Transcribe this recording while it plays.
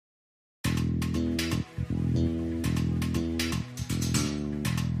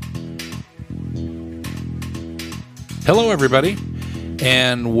Hello, everybody,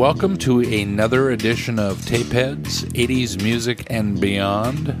 and welcome to another edition of Tapeheads, 80s Music and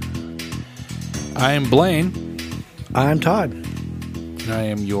Beyond. I'm Blaine. I'm Todd. And I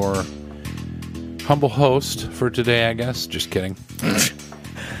am your humble host for today, I guess. Just kidding.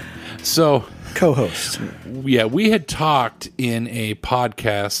 So, co-host. Yeah, we had talked in a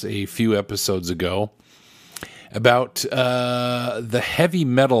podcast a few episodes ago about the heavy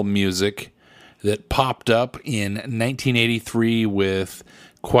metal music that popped up in 1983 with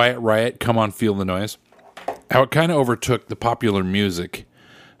Quiet Riot, Come On Feel the Noise. How it kind of overtook the popular music,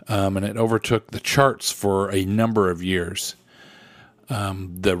 and it overtook the charts for a number of years.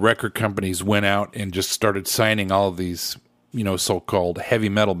 The record companies went out and just started signing all of these, so-called heavy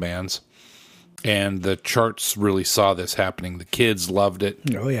metal bands, and the charts really saw this happening. The kids loved it.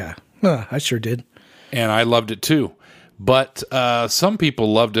 Oh, yeah. I sure did. And I loved it, too. But some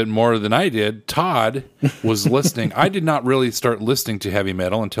people loved it more than I did. Todd was listening. I did not really start listening to heavy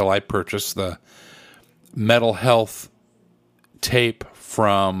metal until I purchased the Metal Health tape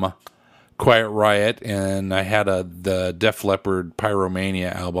from Quiet Riot, and I had the Def Leppard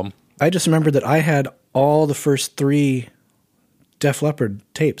Pyromania album. I just remembered that I had all the first three Def Leppard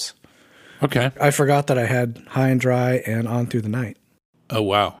tapes. Okay. I forgot that I had High and Dry and On Through the Night. Oh,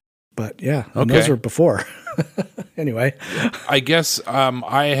 wow. But yeah, those were before. Anyway. I guess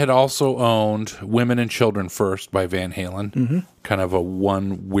I had also owned Women and Children First by Van Halen. Mm-hmm. Kind of a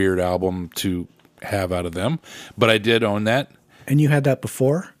one weird album to have out of them. But I did own that. And you had that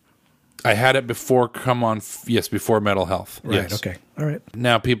before? I had it before before Metal Health. Right, yes. Okay. All right.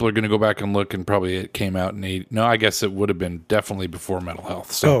 Now people are going to go back and look, and probably it came out in 80. No, I guess it would have been definitely before Metal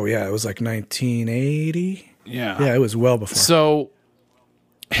Health. So. Oh, yeah. It was like 1980? Yeah. Yeah, it was well before. So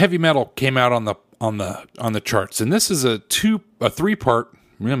heavy metal came out on the charts, and this is a 3-part,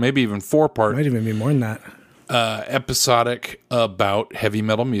 maybe even 4-part. Might even be more than that. Episodic about heavy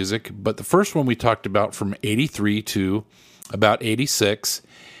metal music. But the first one we talked about from 83 to about 86,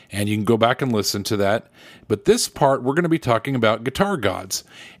 and you can go back and listen to that. But this part, we're going to be talking about guitar gods.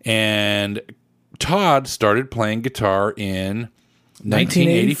 And Todd started playing guitar in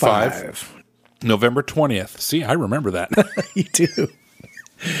 1985, November 20th. See, I remember that. You do.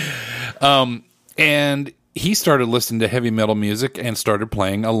 And he started listening to heavy metal music and started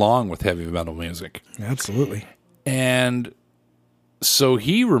playing along with heavy metal music. Absolutely. And so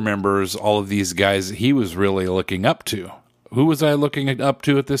he remembers all of these guys that he was really looking up to. Who was I looking up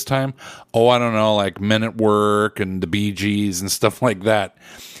to at this time? Oh, I don't know, like Men at Work and the Bee Gees and stuff like that.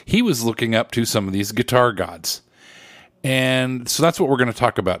 He was looking up to some of these guitar gods. And so that's what we're going to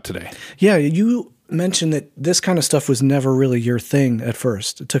talk about today. Yeah, you mentioned that this kind of stuff was never really your thing at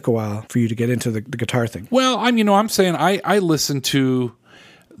first. It took a while for you to get into the guitar thing. Well, I'm saying I listened to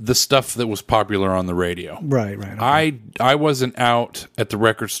the stuff that was popular on the radio. Right. Okay. I wasn't out at the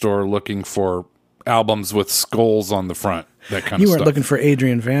record store looking for albums with skulls on the front, that kind of stuff. You weren't looking for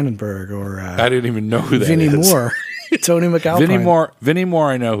Adrian Vandenberg or... I didn't even know who that Vinnie is. Vinnie Moore. Tony McAlpine. Vinnie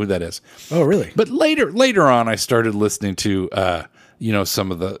Moore, I know who that is. Oh, really? But later on, I started listening to,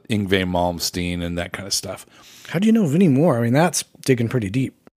 some of the Yngwie Malmsteen and that kind of stuff. How do you know Vinnie Moore? I mean, that's digging pretty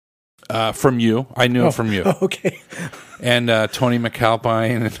deep. From you. I knew it from you. Oh, okay. And Tony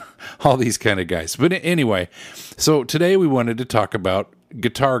McAlpine and all these kind of guys. But anyway, so today we wanted to talk about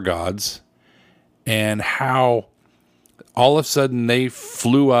guitar gods and how all of a sudden they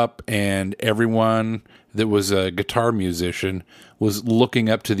flew up and everyone that was a guitar musician was looking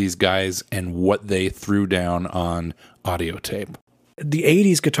up to these guys and what they threw down on audio tape. The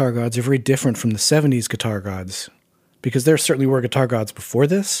 80s guitar gods are very different from the 70s guitar gods because there certainly were guitar gods before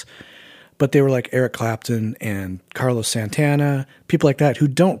this, but they were like Eric Clapton and Carlos Santana, people like that who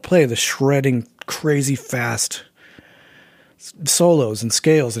don't play the shredding, crazy fast solos and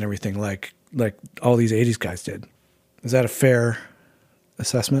scales and everything like all these 80s guys did. Is that a fair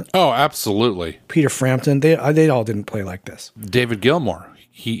assessment? Oh, absolutely. Peter Frampton, they all didn't play like this. David Gilmour,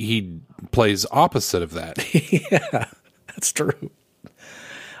 he plays opposite of that. Yeah, that's true.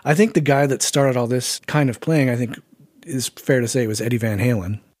 I think the guy that started all this kind of playing, I think is fair to say, was Eddie Van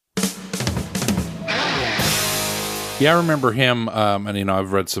Halen. Yeah, I remember him, and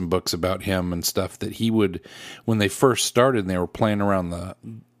I've read some books about him and stuff, that he would, when they first started and they were playing around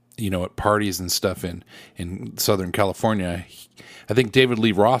at parties and stuff in Southern California, I think David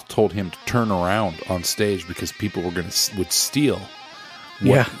Lee Roth told him to turn around on stage because people would steal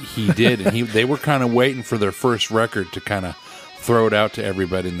what he did. And they were kind of waiting for their first record to kind of throw it out to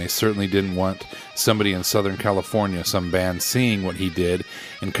everybody, and they certainly didn't want somebody in Southern California, some band, seeing what he did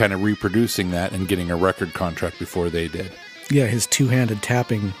and kind of reproducing that and getting a record contract before they did. Yeah, his two-handed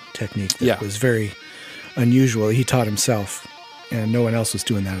tapping technique that was very unusual. He taught himself, and no one else was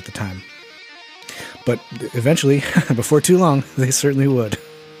doing that at the time. But eventually, before too long, they certainly would.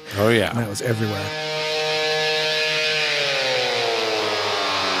 Oh, yeah. And that was everywhere.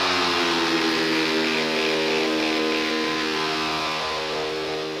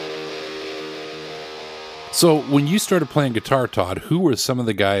 So when you started playing guitar, Todd, who were some of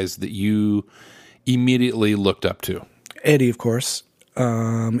the guys that you immediately looked up to? Eddie, of course.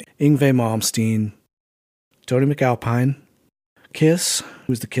 Yngwie Malmsteen. Tony McAlpine. Kiss, who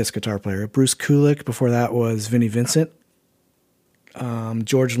was the Kiss guitar player. Bruce Kulick. Before that was Vinnie Vincent.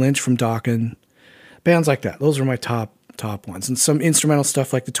 George Lynch from Dokken. Bands like that. Those were my top ones. And some instrumental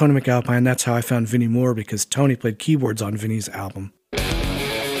stuff like the Tony McAlpine. That's how I found Vinnie Moore, because Tony played keyboards on Vinnie's album.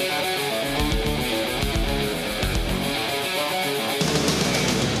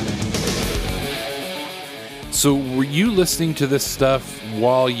 So were you listening to this stuff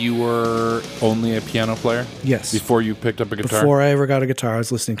while you were only a piano player? Yes. Before you picked up a guitar? Before I ever got a guitar, I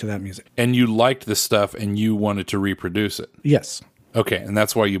was listening to that music. And you liked this stuff and you wanted to reproduce it? Yes. Okay, and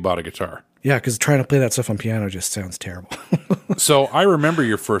that's why you bought a guitar? Yeah, because trying to play that stuff on piano just sounds terrible. So I remember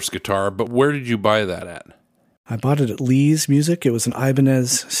your first guitar, but where did you buy that at? I bought it at Lee's Music. It was an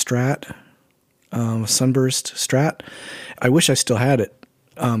Ibanez Strat, a Sunburst Strat. I wish I still had it.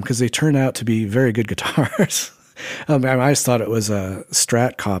 Because they turned out to be very good guitars. I just thought it was a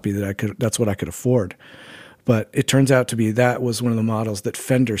Strat copy that's what I could afford. But it turns out to be that was one of the models that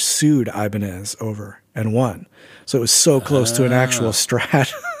Fender sued Ibanez over and won. So it was so close to an actual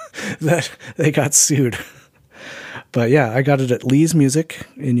Strat that they got sued. But yeah, I got it at Lee's Music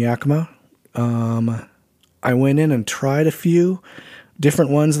in Yakima. I went in and tried a few different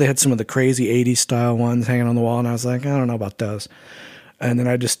ones. They had some of the crazy 80s style ones hanging on the wall, and I was like, I don't know about those. And then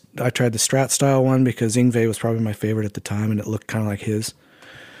I tried the Strat style one because Yngwie was probably my favorite at the time, and it looked kind of like his.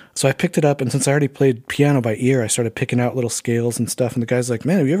 So I picked it up, and since I already played piano by ear, I started picking out little scales and stuff. And the guy's like,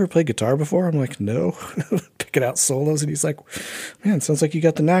 "Man, have you ever played guitar before?" I'm like, "No." Picking out solos, and he's like, "Man, sounds like you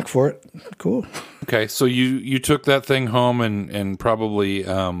got the knack for it. Cool." Okay, so you took that thing home and probably...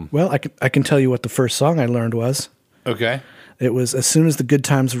 Well, I can tell you what the first song I learned was. Okay. It was "As Soon as the Good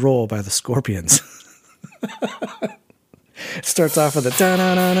Times Roll" by the Scorpions. It starts off with a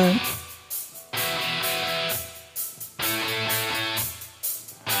da-na-na-na.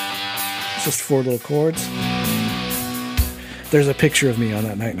 It's just 4 little chords. There's a picture of me on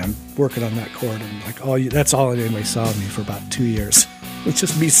that night, and I'm working on that chord, and like that's all anybody saw of me for about 2 years. It's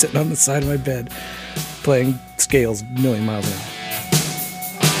just me sitting on the side of my bed playing scales a million miles an hour.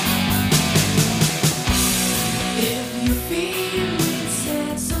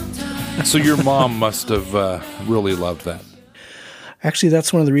 So your mom must have really loved that. Actually,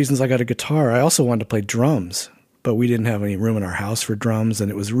 that's one of the reasons I got a guitar. I also wanted to play drums, but we didn't have any room in our house for drums,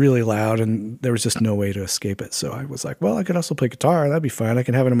 and it was really loud, and there was just no way to escape it. So I was like, well, I could also play guitar. That'd be fine. I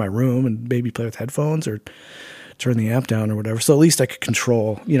can have it in my room and maybe play with headphones or turn the amp down or whatever. So at least I could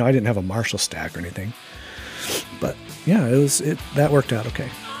control. I didn't have a Marshall stack or anything. But yeah, that worked out okay.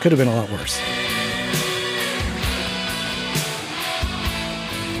 Could have been a lot worse.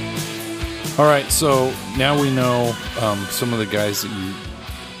 All right, so now we know some of the guys that you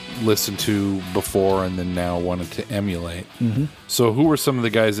listened to before and then now wanted to emulate. Mm-hmm. So who were some of the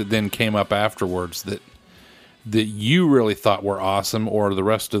guys that then came up afterwards that you really thought were awesome, or the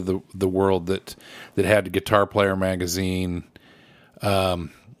rest of the world that had Guitar Player magazine,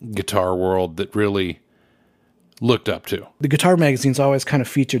 Guitar World, that really looked up to? The guitar magazines always kind of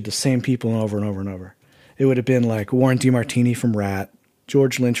featured the same people over and over and over. It would have been like Warren DeMartini from Rat,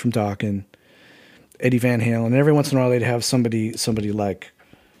 George Lynch from Dokken, Eddie Van Halen, and every once in a while they'd have somebody like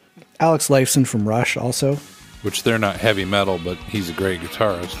Alex Lifeson from Rush also. Which they're not heavy metal, but he's a great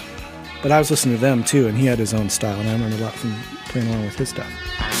guitarist. But I was listening to them too, and he had his own style, and I learned a lot from playing along with his stuff.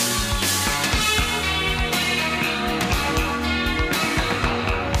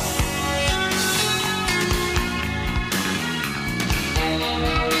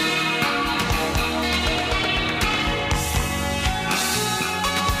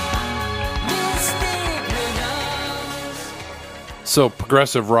 So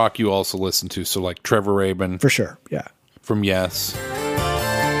progressive rock you also listen to, so like Trevor Rabin. For sure, yeah. From Yes.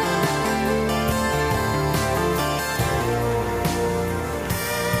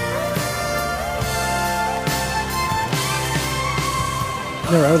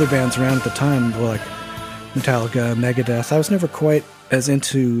 There were other bands around at the time, like Metallica, Megadeth. I was never quite as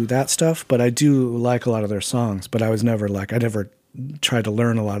into that stuff, but I do like a lot of their songs. But I was never I never tried to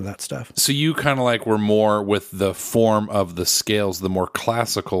learn a lot of that stuff. So you kind of were more with the form of the scales, the more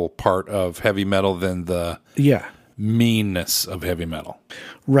classical part of heavy metal than the meanness of heavy metal.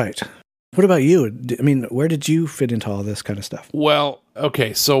 Right. What about you? I mean, where did you fit into all this kind of stuff? Well,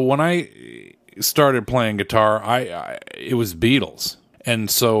 okay, so when I started playing guitar, it was Beatles. And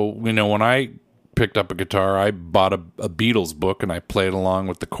so, when I picked up a guitar, I bought a Beatles book and I played along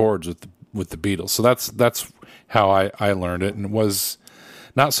with the chords with the Beatles. So that's how I learned it. And it was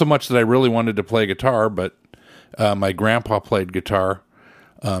not so much that I really wanted to play guitar, but my grandpa played guitar.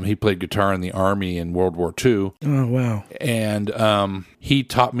 He played guitar in the Army in World War II. Oh, wow. And he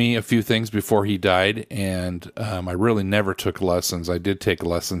taught me a few things before he died, and I really never took lessons. I did take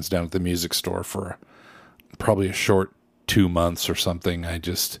lessons down at the music store for probably a short 2 months or something. I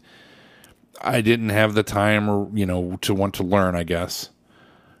didn't have the time or, to want to learn, I guess.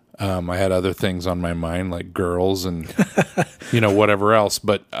 I had other things on my mind, like girls and, whatever else.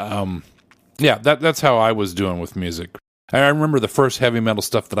 But, yeah, that's how I was doing with music. I remember the first heavy metal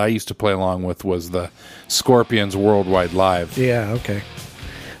stuff that I used to play along with was the Scorpions Worldwide Live. Yeah, okay.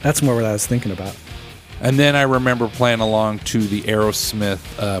 That's more what I was thinking about. And then I remember playing along to the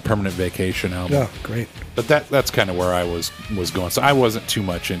Aerosmith Permanent Vacation album. Oh, great. But that's kind of where I was going. So I wasn't too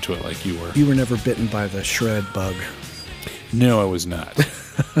much into it like you were. You were never bitten by the shred bug. No, I was not.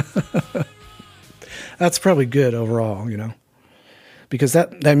 That's probably good overall, because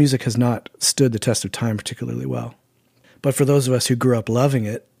that music has not stood the test of time particularly well. But for those of us who grew up loving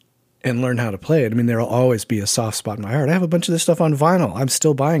it and learned how to play it, I mean, there'll always be a soft spot in my heart. I have a bunch of this stuff on vinyl. I'm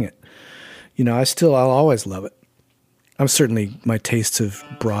still buying it. I'll always love it. My tastes have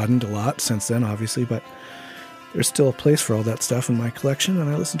broadened a lot since then, obviously, but there's still a place for all that stuff in my collection, and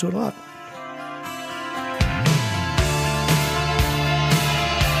I listen to it a lot.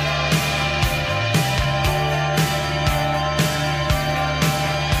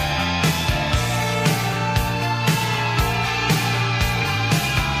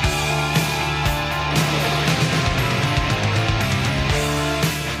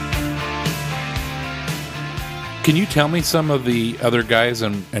 Can you tell me some of the other guys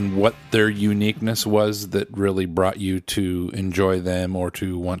and what their uniqueness was that really brought you to enjoy them or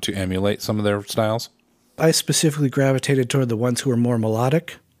to want to emulate some of their styles? I specifically gravitated toward the ones who were more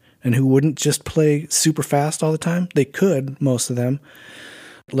melodic and who wouldn't just play super fast all the time. They could, most of them.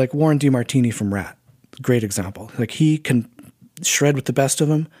 Like Warren DeMartini from Rat. Great example. Like he can shred with the best of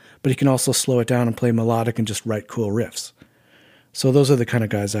them, but he can also slow it down and play melodic and just write cool riffs. So those are the kind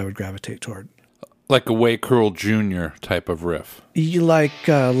of guys I would gravitate toward. Like a Way Curl Jr. type of riff. You like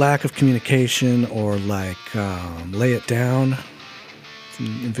Lack of Communication or like Lay It Down,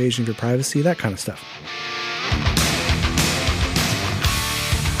 Invasion of Your Privacy, that kind of stuff.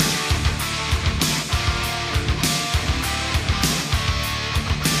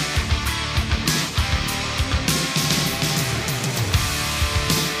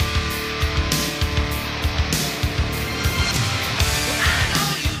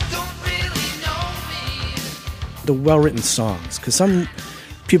 The well-written songs, because some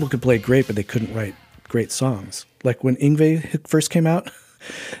people could play great, but they couldn't write great songs. Like when Yngwie first came out,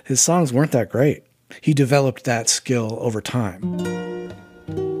 his songs weren't that great. He developed that skill over time.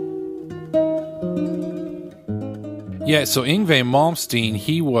 Yeah, so Yngwie Malmsteen,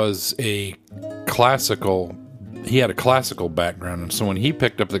 he had a classical background, and so when he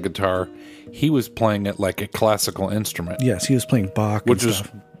picked up the guitar, he was playing it like a classical instrument. Yes, he was playing Bach and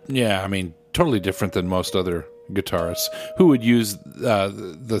stuff. Totally different than most other guitarists who would use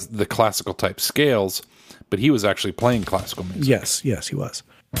the classical type scales, but he was actually playing classical music. Yes, he was.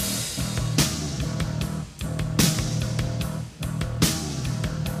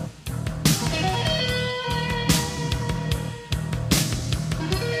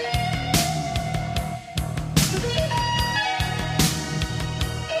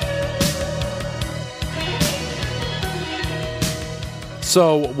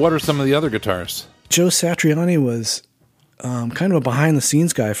 So what are some of the other guitarists? Joe Satriani was kind of a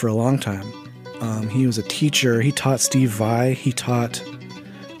behind-the-scenes guy for a long time. He was a teacher. He taught Steve Vai. He taught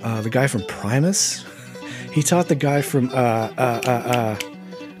the guy from Primus. He taught the guy from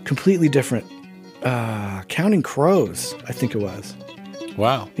completely different Counting Crows, I think it was.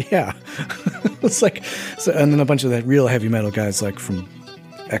 Wow. Yeah. It's like, and then a bunch of the real heavy metal guys like from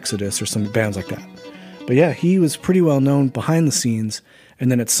Exodus or some bands like that. But yeah, he was pretty well known behind the scenes. And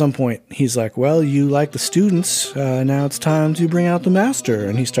then at some point, he's like, well, you like the students. Now it's time to bring out the master.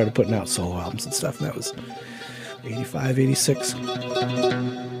 And he started putting out solo albums and stuff. And that was 85, 86.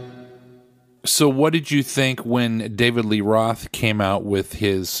 So what did you think when David Lee Roth came out with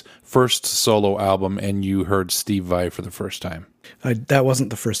his first solo album and you heard Steve Vai for the first time? That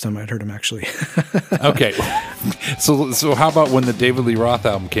wasn't the first time I'd heard him, actually. Okay. So how about when the David Lee Roth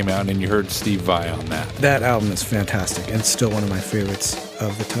album came out and you heard Steve Vai on that? That album is fantastic and still one of my favorites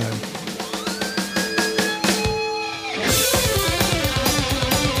of the time.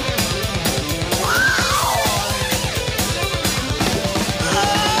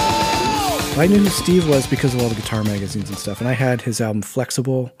 I knew who Steve was because of all the guitar magazines and stuff, and I had his album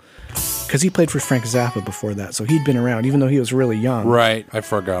Flexible, because he played for Frank Zappa before that, so he'd been around, even though he was really young. Right, I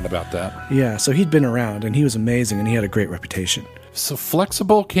forgot about that. Yeah, so he'd been around, and he was amazing, and he had a great reputation. So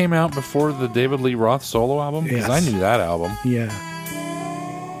Flexible came out before the David Lee Roth solo album? Because Yes. I knew that album. Yeah.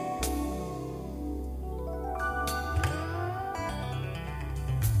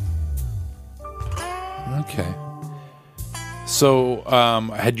 Okay. So,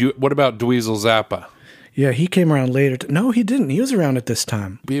 what about Dweezil Zappa? Yeah, he came around later. No, he didn't. He was around at this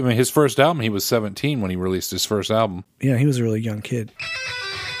time. I mean, his first album, he was 17 when he released his first album. Yeah, he was a really young kid.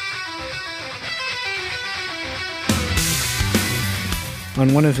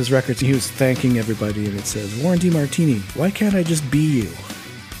 On one of his records, he was thanking everybody, and it says, Warren DeMartini, why can't I just be you?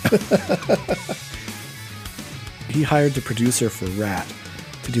 He hired the producer for Rat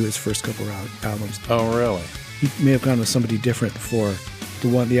to do his first couple albums. Oh, really? He may have gone with somebody different for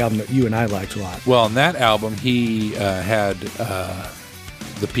the album that you and I liked a lot. Well, in that album, he had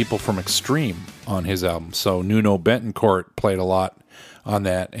the people from Extreme on his album. So Nuno Betancourt played a lot on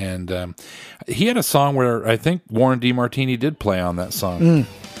that. And he had a song where I think Warren DeMartini did play on that song.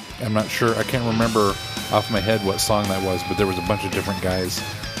 I'm not sure. I can't remember off my head what song that was, but there was a bunch of different guys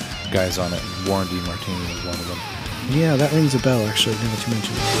on it. And Warren DeMartini was one of them. Yeah, that rings a bell, actually, now that you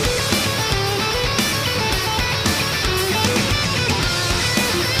mention it.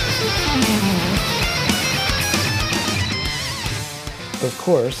 Of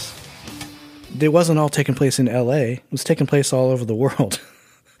course, it wasn't all taking place in L.A. It was taking place all over the world.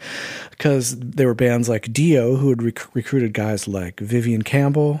 Because there were bands like Dio, who had recruited guys like Vivian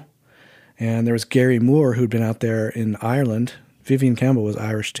Campbell, and there was Gary Moore, who'd been out there in Ireland. Vivian Campbell was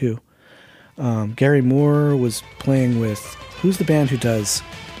Irish, too. Gary Moore was playing with... Who's the band who does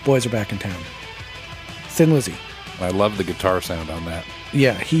Boys Are Back in Town? Thin Lizzy. I love the guitar sound on that.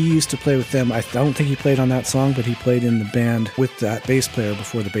 Yeah, he used to play with them. I don't think he played on that song, but he played in the band with that bass player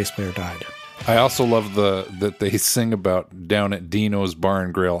before the bass player died. I also love that they sing about down at Dino's Bar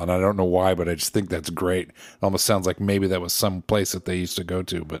and Grill, and I don't know why, but I just think that's great. It almost sounds like maybe that was some place that they used to go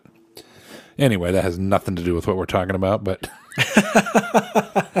to, but anyway, that has nothing to do with what we're talking about, but...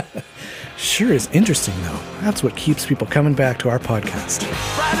 Sure is interesting, though. That's what keeps people coming back to our podcast.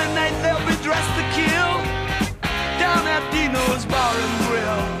 Friday night they'll be dressed to kill down at Dino's Bar and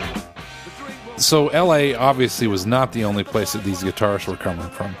Grill. So L.A. obviously was not the only place that these guitarists were coming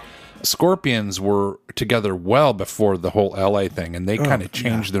from. Scorpions were together well before the whole L.A. thing, and they kind of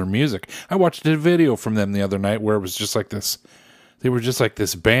changed their music. I watched a video from them the other night where it was just like this. They were just like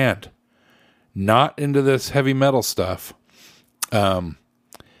this band, not into this heavy metal stuff.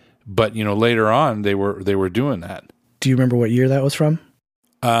 But later on they were doing that. Do you remember what year that was from?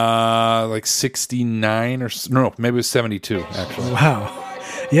 Like 69 or no, maybe it was 72 actually. Wow.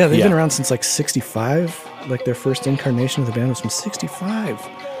 Yeah, they've been around since like 65. Like their first incarnation of the band was from 65.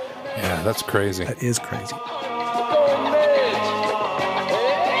 Yeah, that's crazy. That is crazy.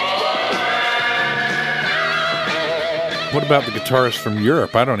 What about the guitarist from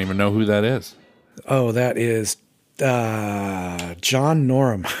Europe? I don't even know who that is. Oh, that is John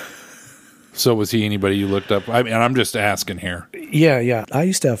Norum. So was he anybody you looked up? I mean, I'm just asking here. Yeah. I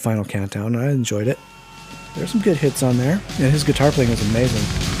used to have Final Countdown, and I enjoyed it. There's some good hits on there, and his guitar playing was amazing.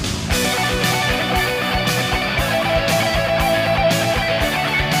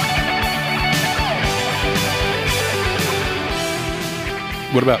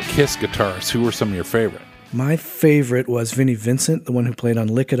 What about Kiss guitarists? Who were some of your favorite? My favorite was Vinnie Vincent, the one who played on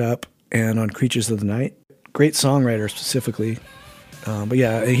Lick It Up and on Creatures of the Night. Great songwriter specifically. But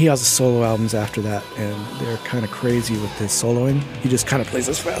yeah, he has solo albums after that, and they're kind of crazy with his soloing. He just kind of plays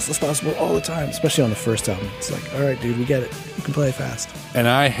as fast as possible all the time, especially on the first album. It's like, all right, dude, we get it. You can play fast. And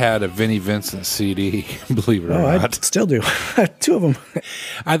I had a Vinnie Vincent CD, believe it or not. I still do. I have 2 of them.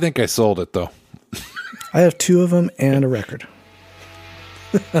 I think I sold it, though. I have 2 of them and a record.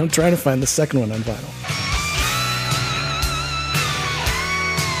 I'm trying to find the second one on vinyl.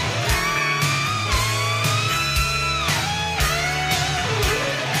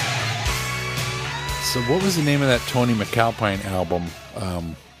 So what was the name of that Tony McAlpine album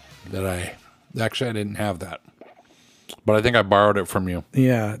that I didn't have that, but I think I borrowed it from you.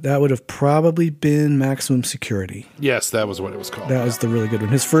 Yeah, that would have probably been Maximum Security. Yes, that was what it was called. That was the really good one.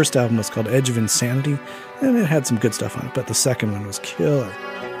 His first album was called Edge of Insanity, and it had some good stuff on it, but the second one was killer.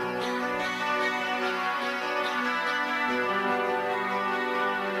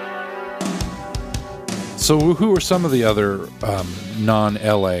 So who were some of the other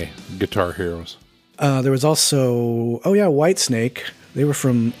non-LA guitar heroes? There was also, Whitesnake. They were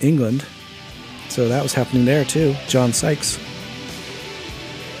from England, so that was happening there too. John Sykes.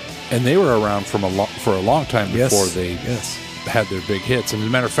 And they were around for a long time before they yes. had their big hits. And as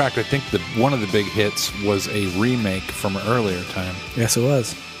a matter of fact, I think one of the big hits was a remake from an earlier time. Yes, it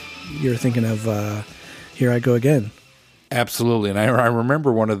was. You're thinking of Here I Go Again. Absolutely. And I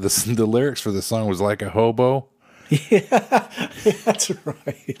remember one of the lyrics for the song was like a hobo. Yeah, that's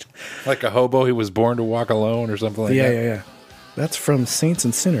right. Like a hobo, he was born to walk alone or something like that. Yeah. That's from Saints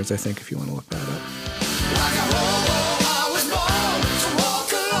and Sinners, I think, if you want to look that up.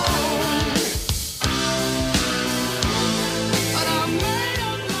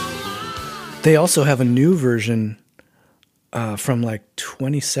 They also have a new version from like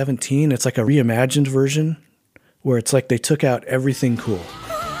 2017. It's like a reimagined version where it's like they took out everything cool.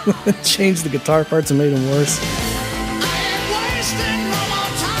 Changed the guitar parts and made them worse.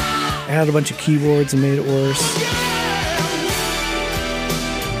 Added a bunch of keyboards and made it worse.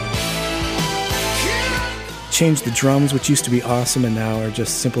 Changed the drums, which used to be awesome and now are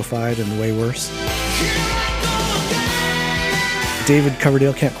just simplified and way worse. David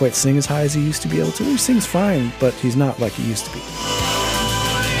Coverdale can't quite sing as high as he used to be able to. He sings fine, but he's not like he used to be.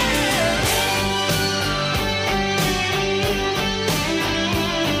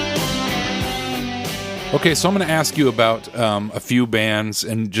 Okay, so I'm going to ask you about a few bands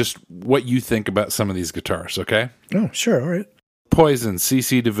and just what you think about some of these guitars, okay? Oh, sure, all right. Poison,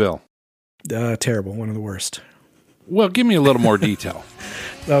 C.C. DeVille. Terrible, one of the worst. Well, give me a little more detail.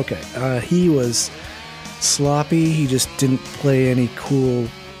 Okay, he was sloppy. He just didn't play any cool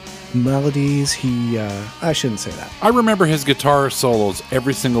melodies. I shouldn't say that. I remember his guitar solos.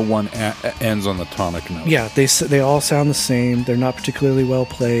 Every single one ends on the tonic note. Yeah, they all sound the same. They're not particularly well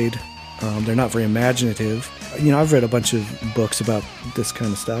played. They're not very imaginative. I've read a bunch of books about this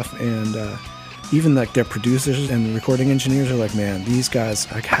kind of stuff, and even like their producers and recording engineers are like, man, these guys,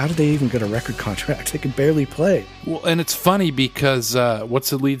 like, how did they even get a record contract? They could barely play. Well, and it's funny because what's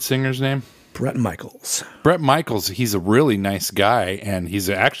the lead singer's name? Brett Michaels. Brett Michaels, he's a really nice guy, and he's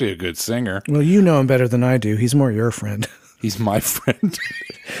actually a good singer. Well, you know him better than I do. He's more your friend. He's my friend.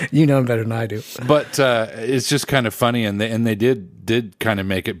 You know him better than I do. But it's just kind of funny, and they did kind of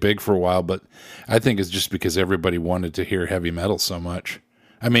make it big for a while, but I think it's just because everybody wanted to hear heavy metal so much.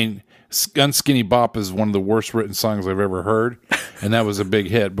 I mean, Unskinny Bop is one of the worst written songs I've ever heard, and that was a big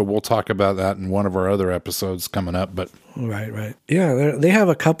hit, but we'll talk about that in one of our other episodes coming up. But Right. Yeah, they have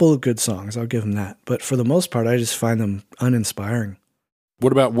a couple of good songs, I'll give them that. But for the most part, I just find them uninspiring.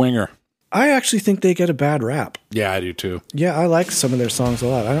 What about Winger? I actually think they get a bad rap. Yeah, I do too. Yeah, I like some of their songs a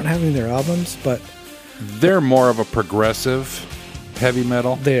lot. I don't have any of their albums, but they're more of a progressive heavy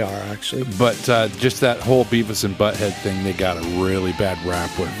metal. They are, actually. But just that whole Beavis and Butthead thing, they got a really bad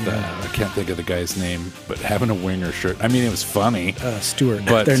rap with, I can't think of the guy's name, but having a Winger shirt. I mean, it was funny. Stuart,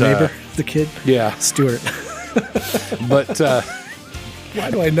 but, their neighbor, the kid? Yeah. Stuart. But why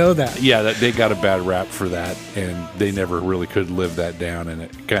do I know that? Yeah, they got a bad rap for that, and they never really could live that down, and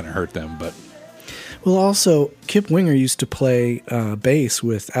it kind of hurt them. But well, also, Kip Winger used to play bass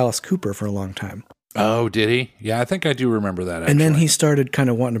with Alice Cooper for a long time. Oh, did he? Yeah, I think I do remember that, actually. And then he started kind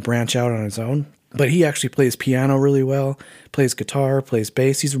of wanting to branch out on his own. But he actually plays piano really well, plays guitar, plays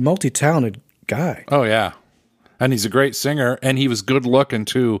bass. He's a multi-talented guy. Oh, yeah. And he's a great singer, and he was good looking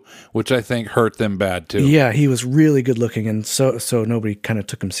too, which I think hurt them bad too. Yeah, he was really good looking, and so nobody kind of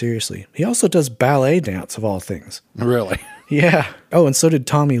took him seriously. He also does ballet dance, of all things. Really? Yeah. Oh, and so did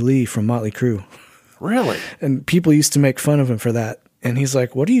Tommy Lee from Motley Crue. Really? And people used to make fun of him for that. And he's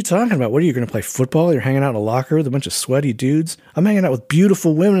like, what are you talking about? What are you going to play football? You're hanging out in a locker with a bunch of sweaty dudes? I'm hanging out with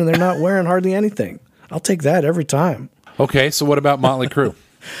beautiful women, and they're not wearing hardly anything. I'll take that every time. Okay, so what about Motley Crue?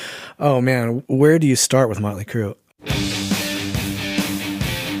 Oh, man, where do you start with Motley Crue?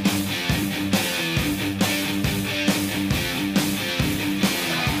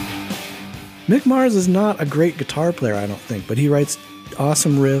 Mick Mars is not a great guitar player, I don't think, but he writes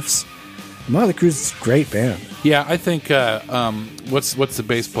awesome riffs. Motley Crue's a great band. Yeah, I think, what's the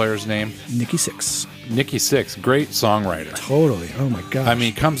bass player's name? Nikki Sixx. Nikki Sixx, great songwriter. Totally. Oh, my gosh. I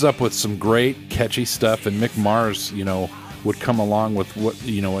mean, comes up with some great, catchy stuff, and Mick Mars, would come along with what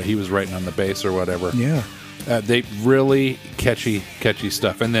he was writing on the bass or whatever. Yeah. They really catchy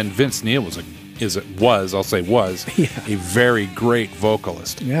stuff. And then Vince Neil was a very great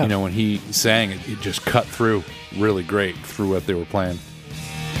vocalist. Yeah. When he sang, it just cut through really great through what they were playing.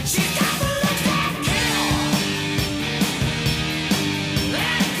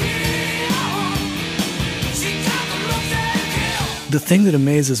 The thing that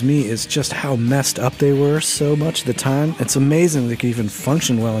amazes me is just how messed up they were so much of the time. It's amazing they could even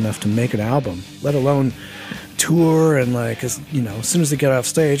function well enough to make an album, let alone tour and as soon as they get off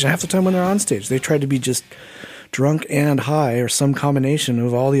stage, and half the time when they're on stage, they try to be just drunk and high, or some combination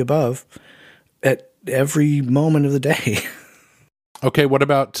of all the above, at every moment of the day. Okay, what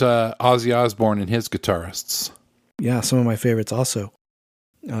about Ozzy Osbourne and his guitarists? Yeah, some of my favorites also.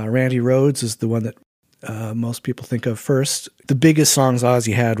 Randy Rhoads is the one that most people think of first. The biggest songs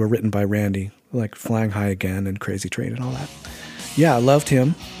Ozzy had were written by Randy, like Flying High Again and Crazy Train and all that. Yeah, I loved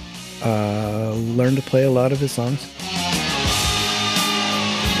him. Learned to play a lot of his songs.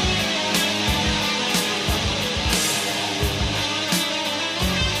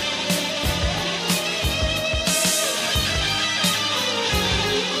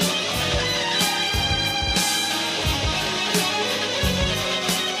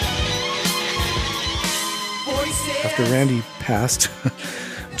 After Randy passed,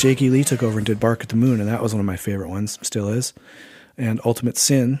 Jake E. Lee took over and did Bark at the Moon, and that was one of my favorite ones, still is. And Ultimate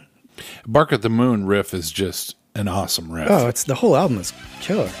Sin. Bark at the Moon riff is just an awesome riff. Oh, the whole album is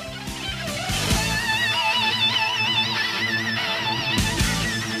killer.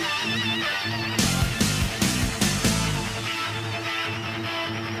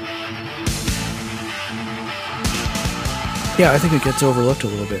 Yeah, I think it gets overlooked a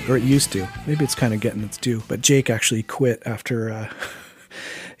little bit, or it used to. Maybe it's kind of getting its due. But Jake actually quit after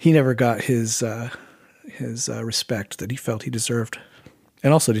he never got his respect that he felt he deserved,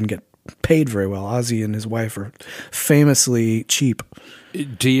 and also didn't get paid very well. Ozzy and his wife are famously cheap.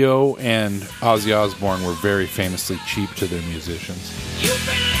 Dio and Ozzy Osbourne were very famously cheap to their musicians. You've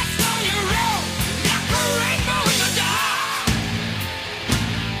been left on your own, like a rainbow in the dark.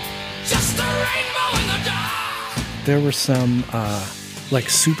 Just a rainbow in the dark. There were some like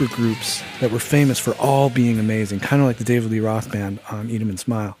super groups that were famous for all being amazing, kind of like the David Lee Roth band on Eat 'Em and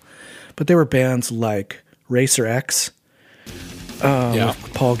Smile. But there were bands like Racer X,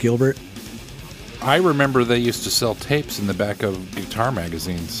 with Paul Gilbert. I remember they used to sell tapes in the back of guitar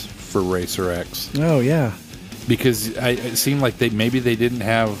magazines for Racer X. Oh, yeah. Because it seemed like maybe they didn't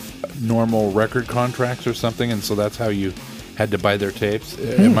have normal record contracts or something, and so that's how you had to buy their tapes.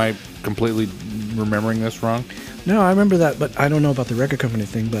 Am I completely remembering this wrong? No, I remember that, but I don't know about the record company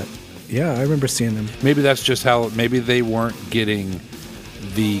thing, but yeah, I remember seeing them. Maybe that's just how, maybe they weren't getting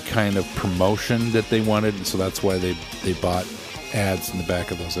the kind of promotion that they wanted, and so that's why they bought ads in the back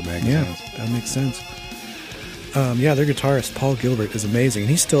of those magazines. Yeah, that makes sense. Yeah, their guitarist, Paul Gilbert, is amazing, and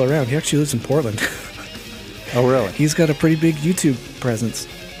he's still around. He actually lives in Portland. Oh, really? He's got a pretty big YouTube presence.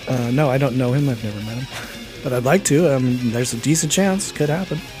 No, I don't know him. I've never met him. But I'd like to. There's a decent chance. Could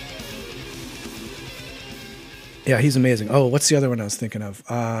happen. Yeah, he's amazing. Oh, what's the other one I was thinking of?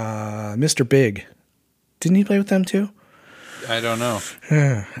 Mr. Big. Didn't he play with them too? I don't know.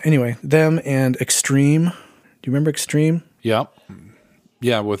 Anyway, them and Extreme. Do you remember Extreme? Yeah.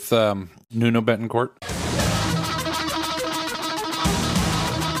 Yeah, with Nuno Betancourt.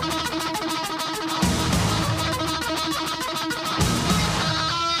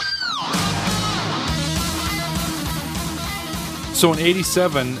 So in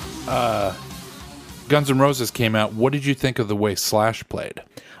 87, Guns N' Roses came out. What did you think of the way Slash played?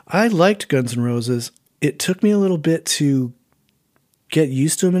 I liked Guns N' Roses. It took me a little bit to get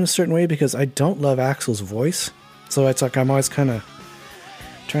used to him in a certain way because I don't love Axl's voice. So it's like I'm always kind of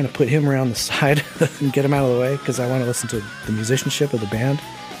trying to put him around the side and get him out of the way because I want to listen to the musicianship of the band.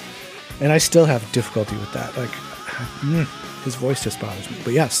 And I still have difficulty with that. Like, his voice just bothers me.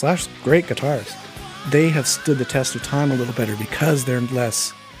 But yeah, Slash, great guitarist. They have stood the test of time a little better because they're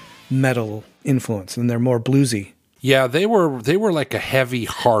less metal influence and they're more bluesy. Yeah, they were like a heavy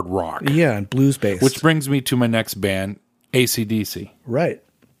hard rock. Yeah, and blues based. Which brings me to my next band, AC/DC. Right.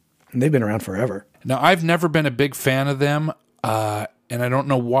 And they've been around forever. Now, I've never been a big fan of them, and I don't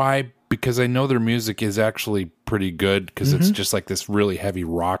know why, because I know their music is actually pretty good because it's just like this really heavy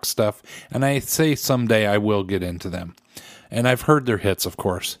rock stuff. And I say someday I will get into them. And I've heard their hits, of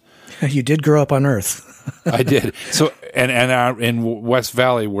course. You did grow up on Earth. I did. So, and in West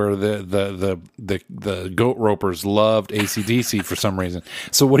Valley, where the goat ropers loved AC/DC for some reason.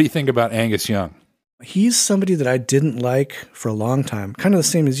 So, what do you think about Angus Young? He's somebody that I didn't like for a long time. Kind of the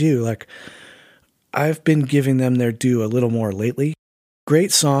same as you. Like, I've been giving them their due a little more lately.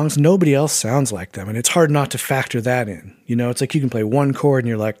 Great songs. Nobody else sounds like them, and it's hard not to factor that in. You know, it's like you can play one chord and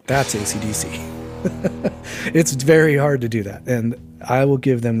you're like, that's AC/DC. It's very hard to do that, and I will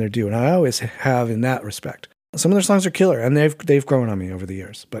give them their due, and I always have in that respect. Some of their songs are killer, and they've grown on me over the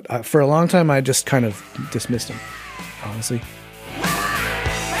years. But for a long time, I just kind of dismissed them, honestly.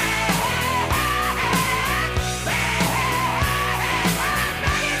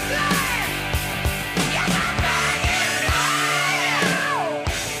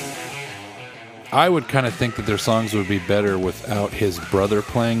 I would kind of think that their songs would be better without his brother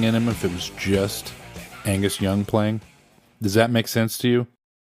playing in them if it was just Angus Young playing. Does that make sense to you?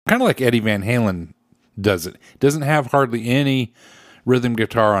 Kind of like Eddie Van Halen does it. Doesn't have hardly any rhythm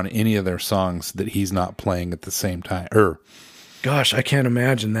guitar on any of their songs that he's not playing at the same time. Gosh, I can't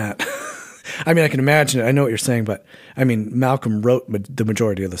imagine that. I mean, I can imagine it. I know what you're saying, but I mean, Malcolm wrote the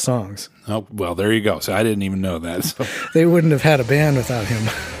majority of the songs. Oh, well, there you go. So I didn't even know that. So. They wouldn't have had a band without him.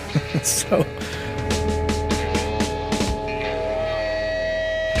 So,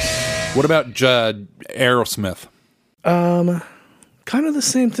 what about Aerosmith? kind of the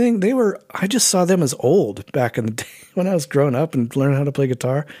same thing. I just saw them as old back in the day when I was growing up and learning how to play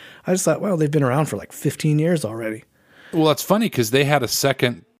guitar. I just thought, well, they've been around for like 15 years already. Well, that's funny because they had a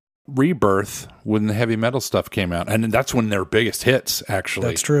second rebirth when the heavy metal stuff came out, and that's when their biggest hits actually.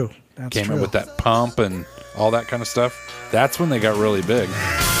 That's true. Came out with that Pump and all that kind of stuff. That's when they got really big.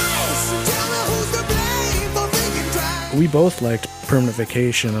 We both liked Permanent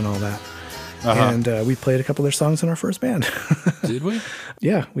Vacation and all that. And we played a couple of their songs in our first band. Did we?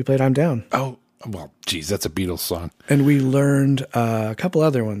 Yeah, we played I'm Down. Oh, well, geez, that's a Beatles song. And we learned a couple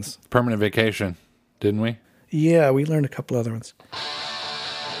other ones. Permanent Vacation, didn't we? Yeah, we learned a couple other ones.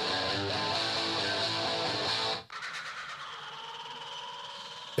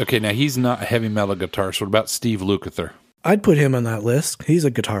 Okay, now he's not a heavy metal guitarist. What about Steve Lukather? I'd put him on that list. He's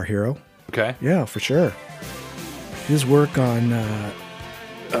a guitar hero. Okay. Yeah, for sure. His work on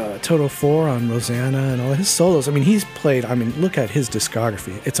Toto 4, on Rosanna, and all his solos. I mean, look at his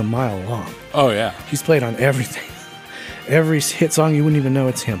discography. It's a mile long. Oh, yeah. He's played on everything. Every hit song, you wouldn't even know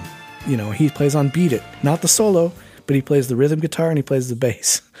it's him. You know, he plays on Beat It. Not the solo, but he plays the rhythm guitar and he plays the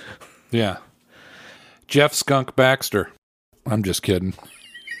bass. Yeah. Jeff Skunk Baxter. I'm just kidding.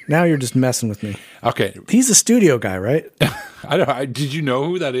 Now you're just messing with me. Okay. He's a studio guy, right? Did you know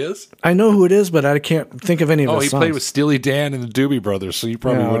who that is? I know who it is, but I can't think of any of his songs. Oh, he played with Steely Dan and the Doobie Brothers, so you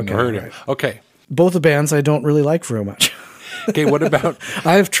probably wouldn't have heard him. Okay. Both the bands I don't really like very much. Okay, what about...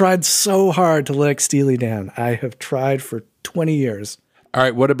 I've tried so hard to like Steely Dan. I have tried for 20 years. All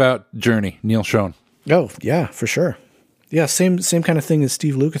right, what about Journey, Neil Schon? Oh, yeah, for sure. Yeah, same kind of thing as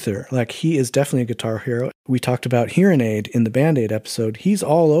Steve Lukather. Like, he is definitely a guitar hero. We talked about Hearing Aid in the Band-Aid episode. He's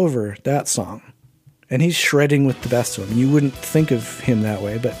all over that song. And he's shredding with the best of them. You wouldn't think of him that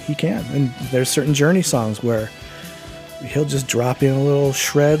way, but he can. And there's certain Journey songs where he'll just drop in a little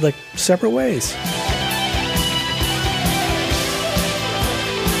shred like Separate Ways.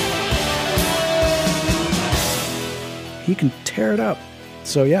 He can tear it up.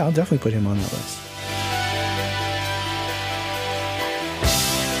 So yeah, I'll definitely put him on that list.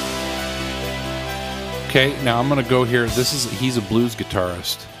 Okay, now I'm going to go here. He's a blues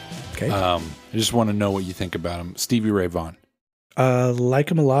guitarist. Okay. I just want to know what you think about him. Stevie Ray Vaughan. Like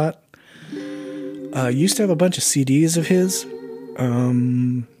him a lot. Used to have a bunch of CDs of his.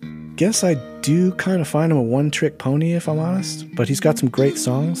 Guess I do kind of find him a one-trick pony, if I'm honest. But he's got some great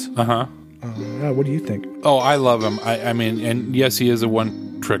songs. Uh-huh. What do you think? Oh, I love him. I mean, and yes, he is a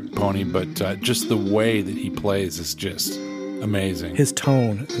one-trick pony, but just the way that he plays is just amazing. His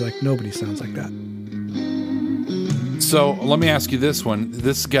tone, like nobody sounds like that. So let me ask you this one.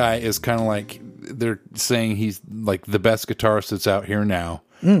 This guy is kind of like, they're saying he's like the best guitarist that's out here now.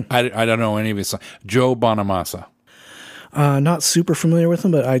 I don't know any of his songs. Joe Bonamassa. Not super familiar with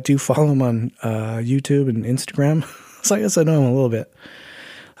him, but I do follow him on YouTube and Instagram. So I guess I know him a little bit.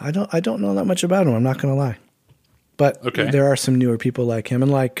 I don't know that much about him. I'm not going to lie. But there are some newer people like him,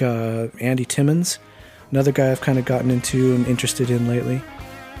 and like Andy Timmons, another guy I've kind of gotten into and interested in lately.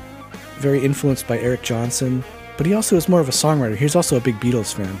 Very influenced by Eric Johnson, but he also is more of a songwriter. He's also a big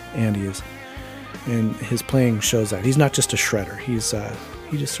Beatles fan, Andy is, and his playing shows that. He's not just a shredder. He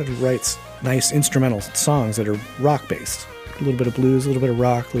just sort of writes nice instrumental songs that are rock based. A little bit of blues, a little bit of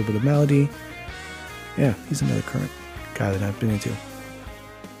rock, a little bit of melody. Yeah, he's another current guy that I've been into.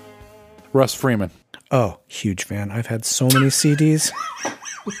 Russ Freeman. Oh, huge fan. I've had so many CDs.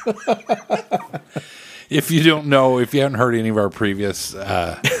 If you don't know, if you haven't heard any of our previous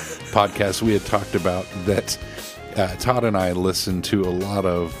podcasts, we had talked about that Todd and I listened to a lot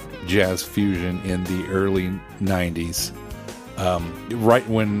of jazz fusion in the early 90s, right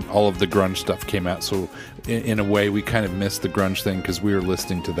when all of the grunge stuff came out. So in a way, we kind of missed the grunge thing because we were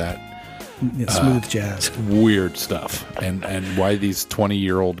listening to that smooth jazz, weird stuff, and why these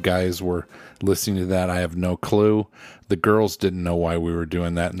 20-year-old guys were listening to that, I have no clue. The girls didn't know why we were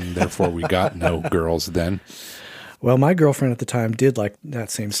doing that, and therefore we got no girls then. Well, my girlfriend at the time did like that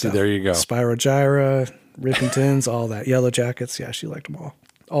same stuff. There you go. Spyro Gyra, Rippingtons, all that. Yellow Jackets. Yeah, she liked them all.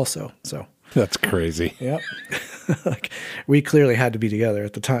 Also, so that's crazy. Yep. Like, we clearly had to be together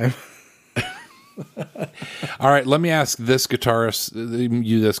at the time. All right, let me ask this guitarist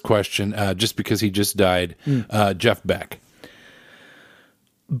you this question, just because he just died. Jeff Beck.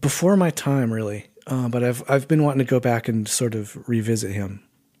 Before my time, really, but I've been wanting to go back and sort of revisit him,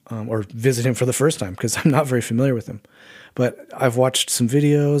 or visit him for the first time because I'm not very familiar with him. But I've watched some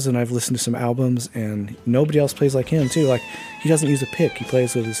videos and I've listened to some albums, and nobody else plays like him too. Like, he doesn't use a pick; he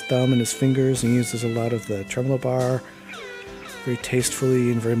plays with his thumb and his fingers, and he uses a lot of the tremolo bar, very tastefully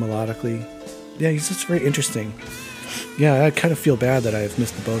and very melodically. Yeah, he's just very interesting. Yeah, I kind of feel bad that I've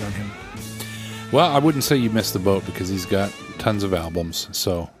missed the boat on him. Well, I wouldn't say you missed the boat because he's got tons of albums.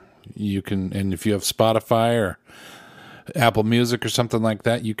 So you can, and if you have Spotify or Apple Music or something like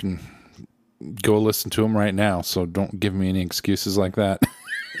that, you can go listen to him right now. So don't give me any excuses like that.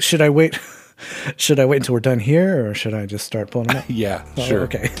 Should I wait? Should I wait until we're done here, or should I just start pulling them up? Yeah, sure.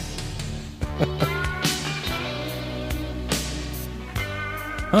 Okay.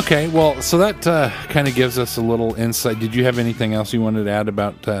 Okay, well, so that kind of gives us a little insight. Did you have anything else you wanted to add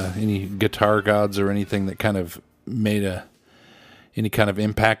about any guitar gods or anything that kind of made any kind of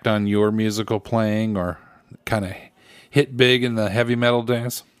impact on your musical playing or kind of hit big in the heavy metal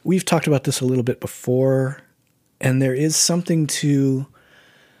days? We've talked about this a little bit before, and there is something to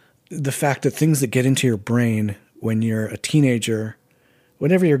the fact that things that get into your brain when you're a teenager,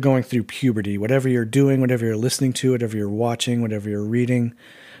 whenever you're going through puberty, whatever you're doing, whatever you're listening to, whatever you're watching, whatever you're reading,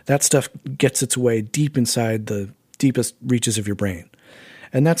 that stuff gets its way deep inside the deepest reaches of your brain.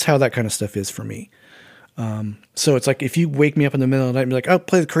 And that's how that kind of stuff is for me. So it's like if you wake me up in the middle of the night and be like, oh,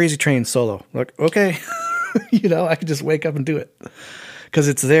 play the Crazy Train solo. I'm like, okay. I can just wake up and do it. Because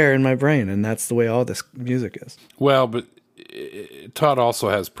it's there in my brain, and that's the way all this music is. Well, but Todd also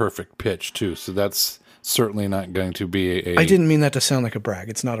has perfect pitch, too, so that's certainly not going to be a... I didn't mean that to sound like a brag.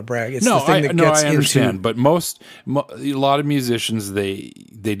 It's not a brag. It's no, the thing that gets I understand. into... But a lot of musicians, they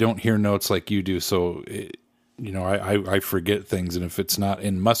don't hear notes like you do. So, I forget things. And if it's not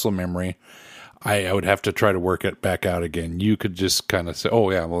in muscle memory, I would have to try to work it back out again. You could just kind of say,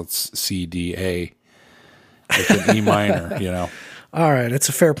 oh, yeah, well, it's C, D, A with an E minor, All right, it's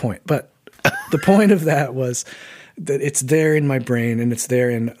a fair point. But the point of that was that it's there in my brain, and it's there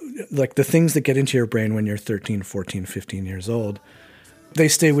in like the things that get into your brain when you're 13, 14, 15 years old. They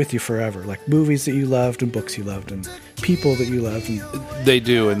stay with you forever, like movies that you loved and books you loved and people that you loved. And they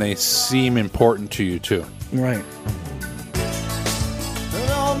do, and they seem important to you too. Right.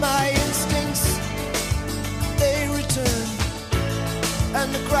 And all my instincts, they return,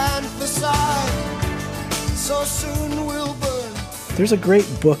 and the grand facade so soon will burn. There's a great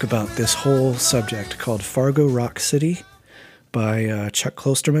book about this whole subject called Fargo Rock City by Chuck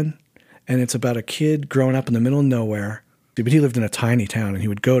Klosterman, and it's about a kid growing up in the middle of nowhere. But he lived in a tiny town, and he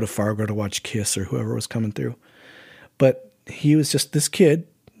would go to Fargo to watch Kiss or whoever was coming through. But he was just this kid,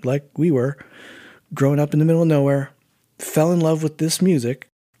 like we were, growing up in the middle of nowhere, fell in love with this music,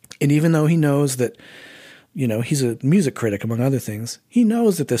 and even though he knows that, he's a music critic, among other things, he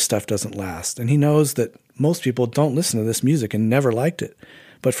knows that this stuff doesn't last, and he knows that most people don't listen to this music and never liked it.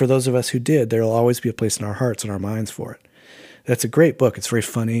 But for those of us who did, there will always be a place in our hearts and our minds for it. That's a great book. It's very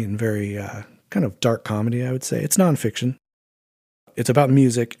funny and very kind of dark comedy, I would say. It's nonfiction. It's about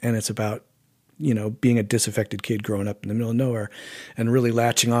music, and it's about, being a disaffected kid growing up in the middle of nowhere and really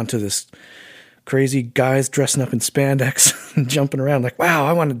latching onto this crazy guys dressing up in spandex and jumping around like, wow,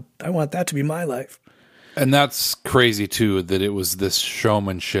 I want that to be my life. And that's crazy, too, that it was this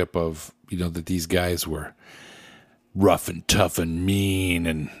showmanship of, that these guys were rough and tough and mean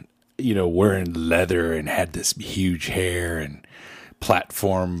and, wearing leather and had this huge hair and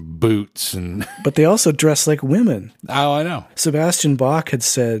platform boots. But they also dress like women. Oh, I know. Sebastian Bach had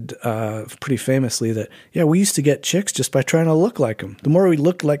said pretty famously that, we used to get chicks just by trying to look like them. The more we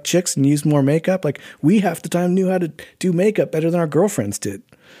looked like chicks and used more makeup, like we half the time knew how to do makeup better than our girlfriends did.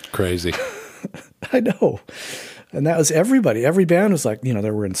 Crazy. I know. And that was everybody. Every band was like,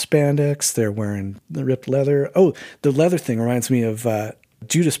 they're wearing spandex. They're wearing the ripped leather. Oh, the leather thing reminds me of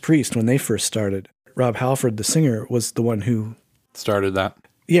Judas Priest when they first started. Rob Halford, the singer, was the one who started that.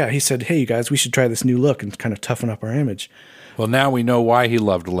 Yeah, he said, hey, you guys, we should try this new look and kind of toughen up our image. Well, now we know why he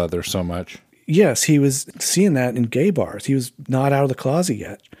loved leather so much. Yes, he was seeing that in gay bars. He was not out of the closet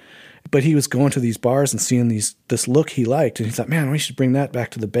yet. But he was going to these bars and seeing this look he liked. And he thought, man, we should bring that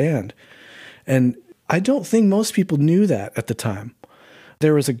back to the band. And I don't think most people knew that at the time.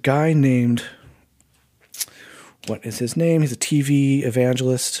 There was a guy named, what is his name? He's a TV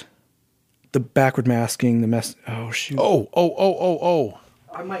evangelist. The backward masking, oh, shoot. Oh.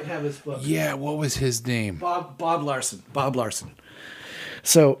 I might have his book. Yeah, what was his name? Bob Larson.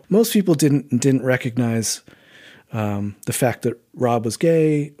 So most people didn't recognize the fact that Rob was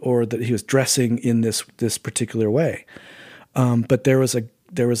gay or that he was dressing in this particular way. But there was a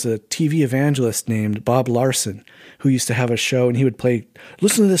TV evangelist named Bob Larson who used to have a show, and he would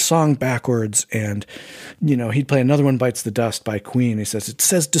listen to this song backwards, and he'd play Another One Bites the Dust by Queen. He says, it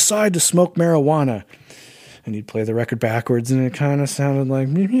says decide to smoke marijuana, and he'd play the record backwards, and it kind of sounded like,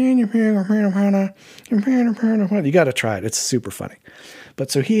 you got to try it. It's super funny. But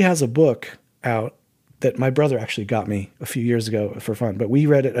so he has a book out that my brother actually got me a few years ago for fun, but we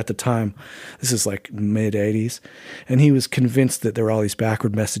read it at the time. This is like mid 80s. And he was convinced that there were all these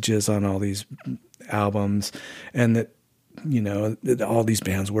backward messages on all these albums, and that, that all these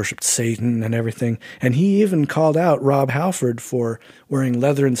bands worshiped Satan and everything. And he even called out Rob Halford for wearing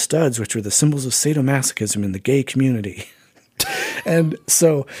leather and studs, which were the symbols of sadomasochism in the gay community. And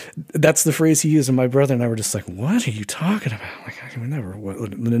so that's the phrase he used, and my brother and I were just like, what are you talking about? Like, I never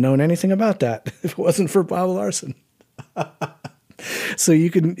would have known anything about that if it wasn't for Bob Larson. So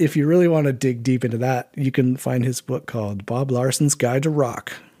you can, if you really want to dig deep into that, you can find his book called Bob Larson's Guide to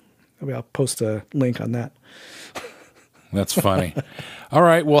Rock. I'll post a link on that. That's funny. All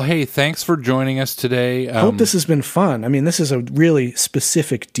right. Well, hey, thanks for joining us today. I hope this has been fun. I mean, this is a really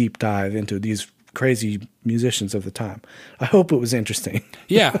specific deep dive into these crazy musicians of the time. I hope it was interesting.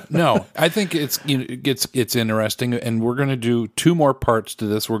 Yeah, no, I think it's interesting, and we're going to do 2 more parts to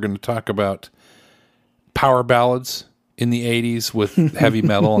this. We're going to talk about power ballads in the 80s with heavy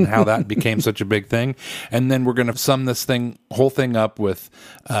metal and how that became such a big thing. And then we're going to sum this whole thing up with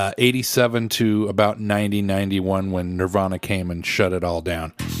 87 to about 90, 91 when Nirvana came and shut it all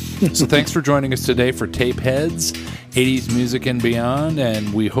down. So thanks for joining us today for Tape Heads, 80s music and beyond,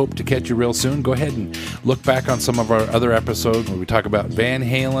 and we hope to catch you real soon. Go ahead and look back on some of our other episodes where we talk about Van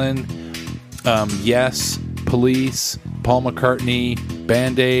Halen, Yes, Police, Paul McCartney,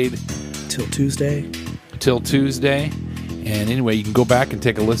 Band-Aid. Till Tuesday. And anyway, you can go back and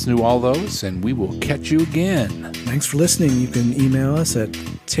take a listen to all those, and we will catch you again. Thanks for listening. You can email us at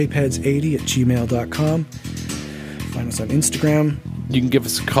tapeheads80@gmail.com. Find us on Instagram. You can give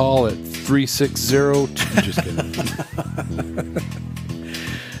us a call at 360... Just kidding.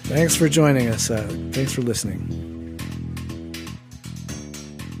 Thanks for joining us. Thanks for listening.